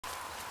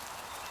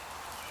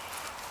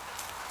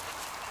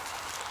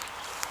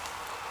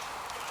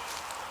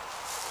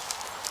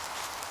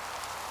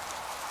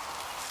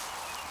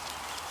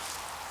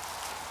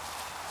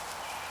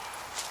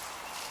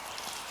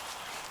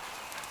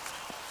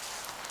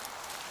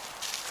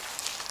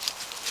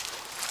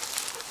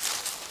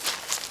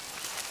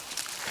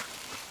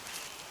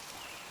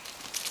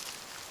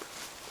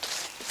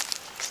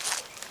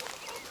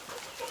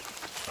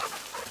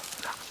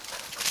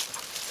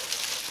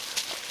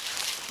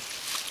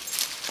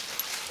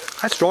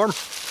Hi, Storm.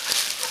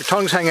 Your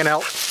tongue's hanging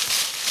out.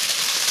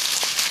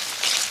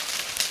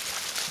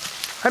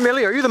 Hi,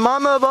 Millie. Are you the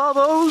mama of all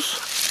those?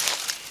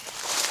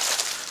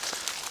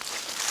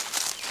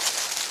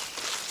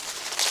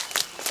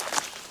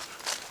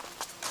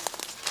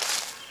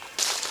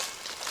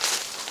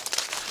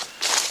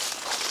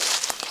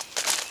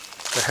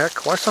 The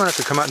heck? Why does someone have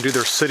to come out and do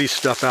their city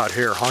stuff out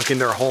here, honking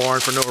their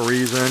horn for no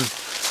reason?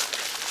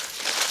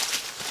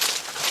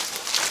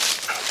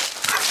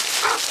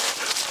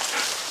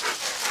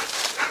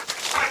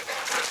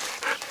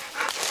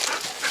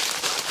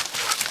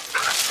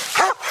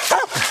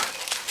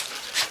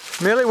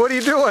 Millie, what are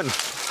you doing?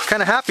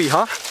 Kind of happy,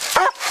 huh?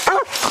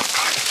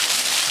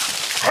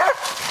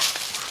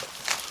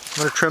 I'm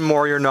gonna trim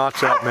more of your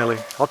knots out, Millie.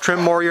 I'll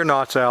trim more of your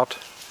knots out.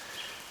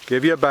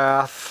 Give you a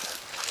bath.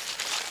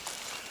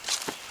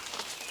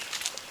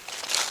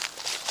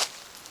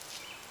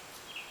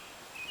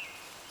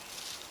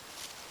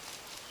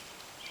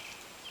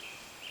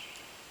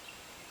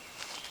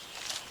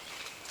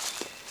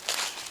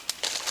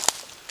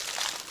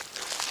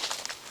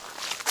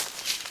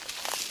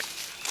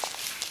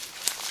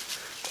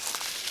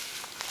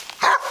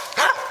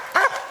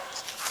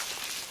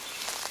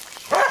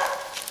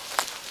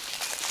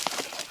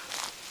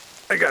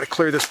 I gotta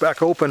clear this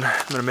back open.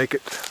 I'm gonna make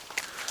it.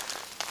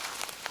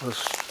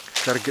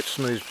 Gotta get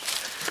some of these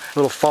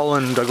little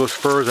fallen Douglas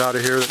firs out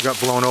of here that got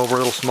blown over,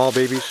 little small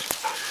babies.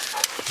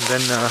 And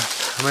then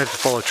I might have to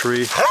fall a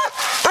tree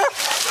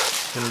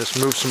and just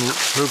move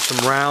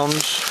some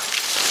rounds.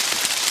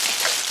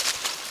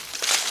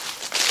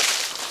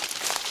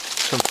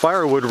 Some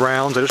firewood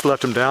rounds. I just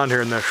left them down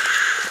here, and they're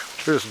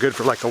just good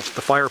for like the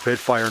fire pit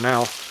fire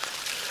now.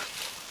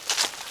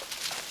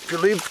 If you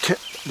leave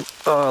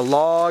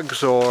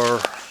logs or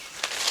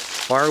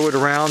firewood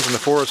rounds on the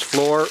forest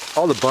floor,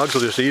 all the bugs will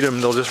just eat them.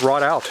 They'll just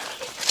rot out.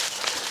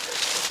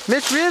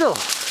 Miss Riddle,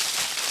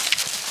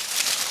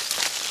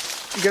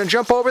 you gonna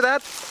jump over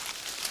that?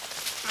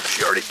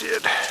 She already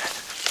did.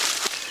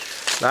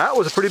 That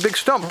was a pretty big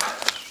stump.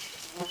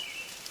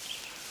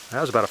 That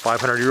was about a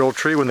 500-year-old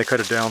tree when they cut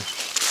it down.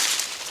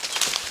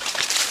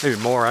 Maybe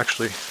more,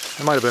 actually.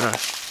 It might have been a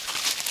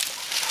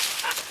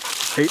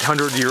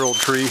 800-year-old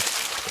tree.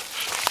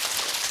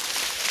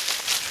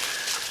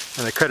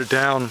 And they cut it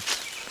down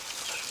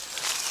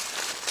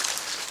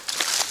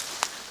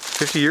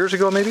 50 years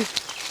ago, maybe?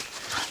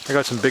 I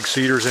got some big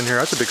cedars in here.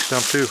 That's a big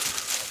stump, too.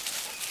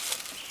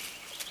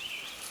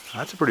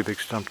 That's a pretty big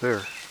stump there.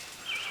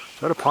 Is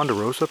that a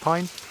ponderosa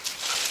pine?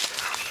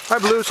 Hi,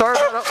 Blue. Sorry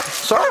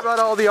about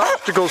all the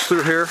obstacles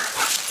through here.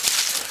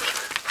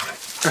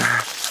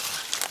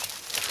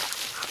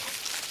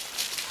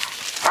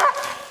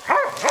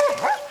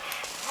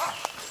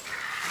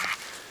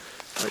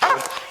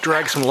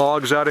 Drag some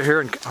logs out of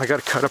here, and I got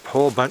to cut up a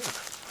whole bunch.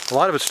 A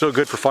lot of it's still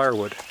good for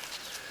firewood.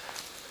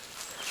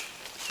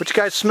 What you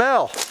guys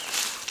smell?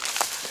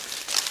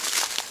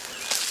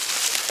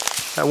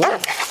 I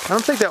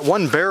don't think that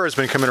one bear has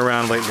been coming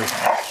around lately.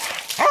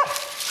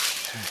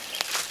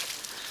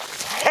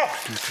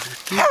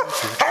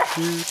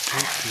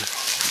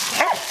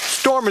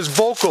 Storm is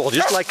vocal,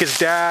 just like his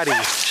daddy.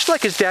 Just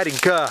like his daddy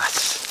Gus.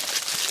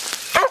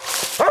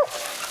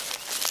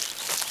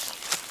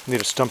 Need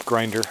a stump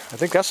grinder. I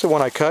think that's the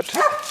one I cut.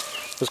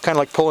 It was kind of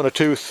like pulling a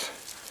tooth.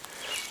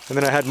 And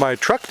then I had my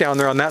truck down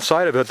there on that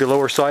side of it, the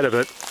lower side of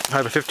it. I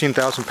have a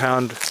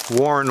 15,000-pound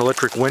Warren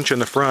electric winch in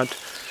the front,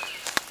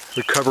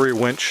 recovery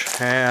winch,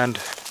 and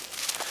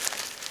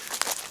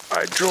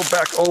I drove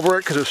back over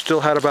it because it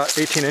still had about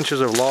 18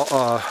 inches of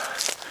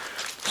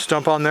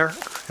stump on there,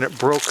 and it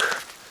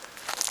broke.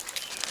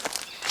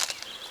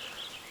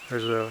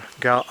 There's a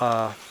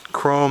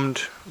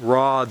chromed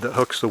rod that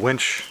hooks the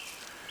winch,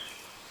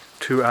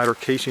 two outer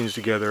casings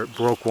together. It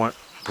broke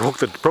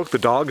the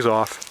dogs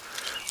off.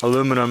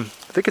 Aluminum.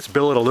 I think it's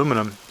billet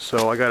aluminum.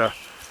 So I got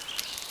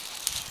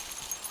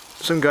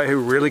some guy who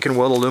really can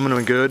weld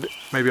aluminum good.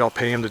 Maybe I'll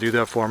pay him to do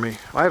that for me.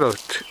 I have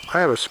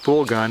a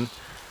spool gun,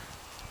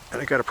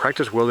 and I got to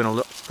practice welding a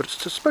little. But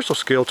it's a special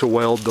skill to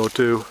weld, though,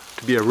 too,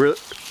 to be a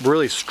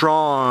really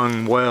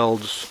strong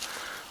welds.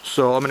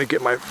 So I'm gonna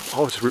get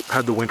I'll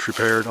have the winch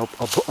repaired. I'll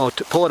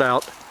pull it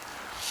out,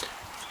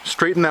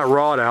 straighten that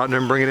rod out, and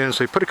then bring it in and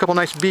say, put a couple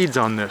nice beads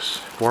on this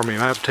for me.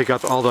 I have to take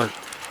out all the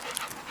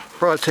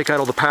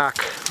pack,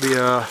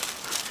 the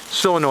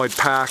solenoid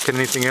pack, and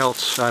anything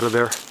else out of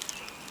there.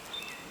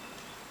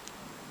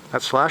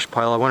 That slash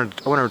pile, I want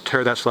to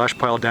tear that slash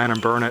pile down and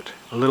burn it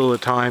a little at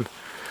a time.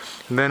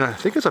 And then I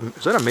think is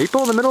that a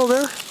maple in the middle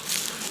there?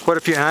 Quite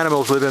a few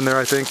animals live in there,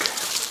 I think.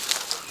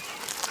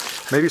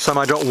 Maybe some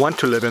I don't want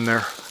to live in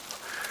there.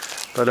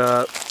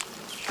 But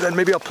then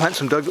maybe I'll plant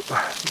some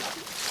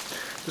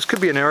this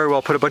could be an area where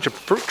I'll put a bunch of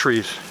fruit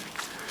trees.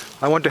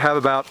 I want to have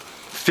about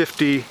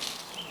 50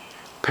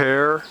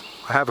 pear.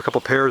 I have a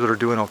couple pears that are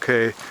doing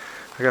okay.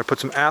 I gotta put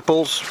some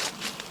apples,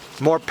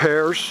 more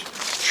pears,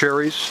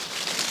 cherries,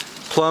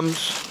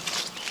 plums,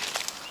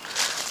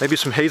 maybe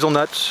some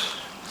hazelnuts.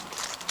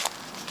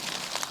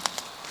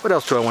 What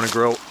else do I want to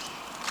grow?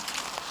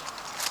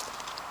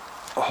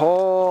 A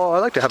Oh, I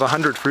like to have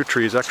 100 fruit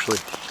trees actually.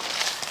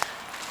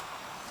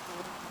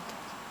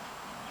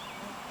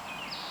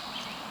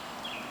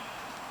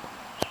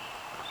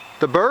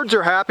 The birds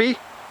are happy.